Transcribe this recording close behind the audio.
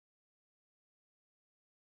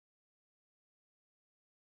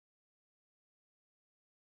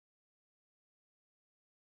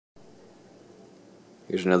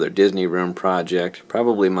Here's another Disney room project.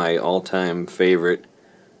 Probably my all-time favorite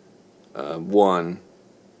one,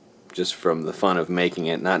 just from the fun of making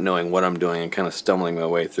it, not knowing what I'm doing and kind of stumbling my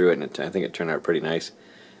way through it, and I think it turned out pretty nice.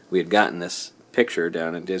 We had gotten this picture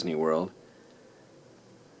down in Disney World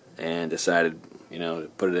and decided, to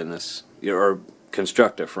put it in this, or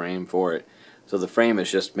construct a frame for it. So the frame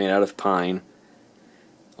is just made out of pine.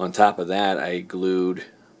 On top of that, I glued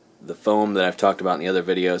the foam that I've talked about in the other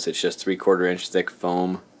videos. It's just 3/4 inch thick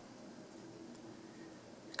foam.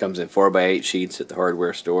 It comes in 4x8 sheets at the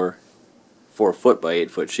hardware store. 4 foot by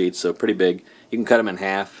 8 foot sheets, so pretty big. You can cut them in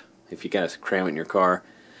half if you kind of cram it in your car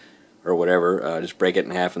or whatever. Just break it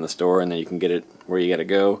in half in the store, and then you can get it where you got to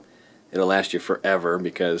go. It'll last you forever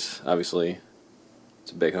because obviously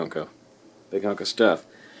it's a big hunk of stuff.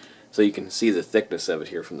 So you can see the thickness of it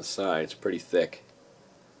here from the side. It's pretty thick.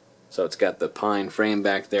 So it's got the pine frame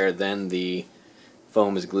back there, then the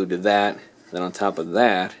foam is glued to that. Then on top of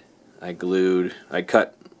that, I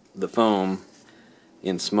cut the foam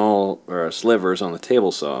in small slivers on the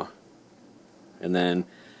table saw, and then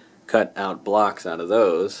cut out blocks out of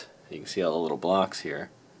those. You can see all the little blocks here.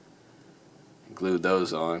 Glued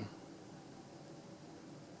those on,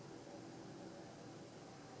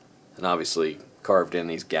 and obviously carved in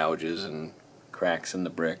these gouges and cracks in the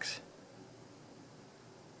bricks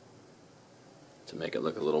to make it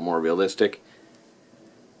look a little more realistic.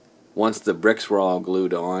 Once the bricks were all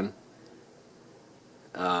glued on,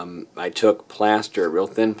 I took plaster, real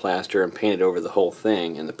thin plaster, and painted over the whole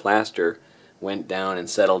thing, and the plaster went down and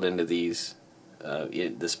settled into these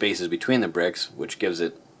the spaces between the bricks, which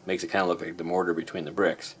makes it kind of look like the mortar between the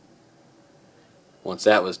bricks. Once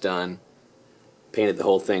that was done, painted the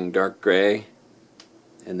whole thing dark gray,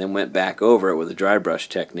 and then went back over it with a dry brush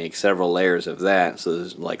technique, several layers of that. So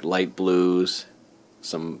there's like light blues,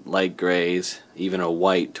 some light grays, even a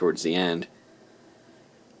white towards the end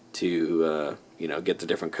to get the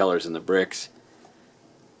different colors in the bricks.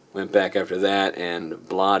 Went back after that and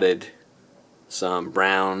blotted some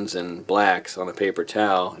browns and blacks on a paper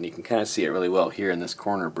towel, and you can kind of see it really well here in this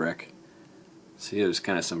corner brick. See, there's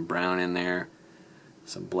kind of some brown in there,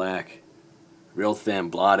 some black. Real thin,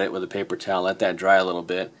 blot it with a paper towel, let that dry a little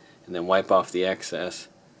bit, and then wipe off the excess.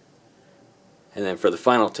 And then for the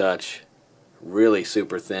final touch, really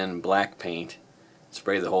super thin black paint,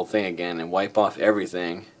 spray the whole thing again and wipe off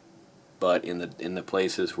everything, but in the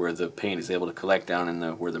places where the paint is able to collect down in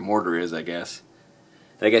where the mortar is, I guess.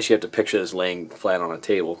 And I guess you have to picture this laying flat on a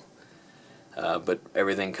table, but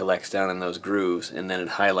everything collects down in those grooves, and then it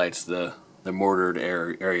highlights the mortared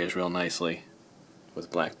areas real nicely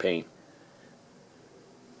with black paint.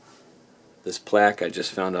 This plaque I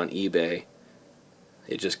just found on eBay.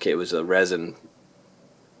 It was a resin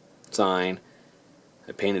sign.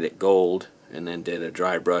 I painted it gold and then did a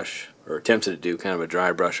dry brush, or attempted to do kind of a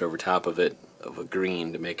dry brush over top of it of a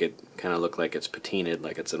green to make it kind of look like it's patinaed,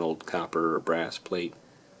 like it's an old copper or brass plate.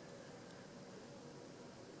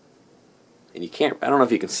 And I don't know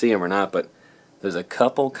if you can see them or not, but there's a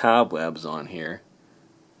couple cobwebs on here.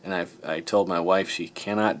 And I told my wife she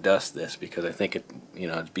cannot dust this because I think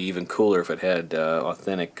it'd be even cooler if it had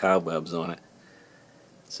authentic cobwebs on it.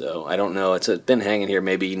 So I don't know. It's been hanging here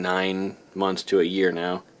maybe 9 months to a year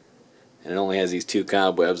now, and it only has these 2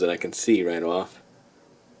 cobwebs that I can see right off.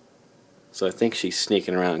 So I think she's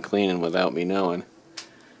sneaking around cleaning without me knowing.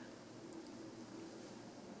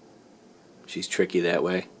 She's tricky that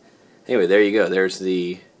way. Anyway, there you go. There's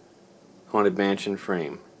the Haunted Mansion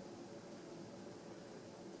frame.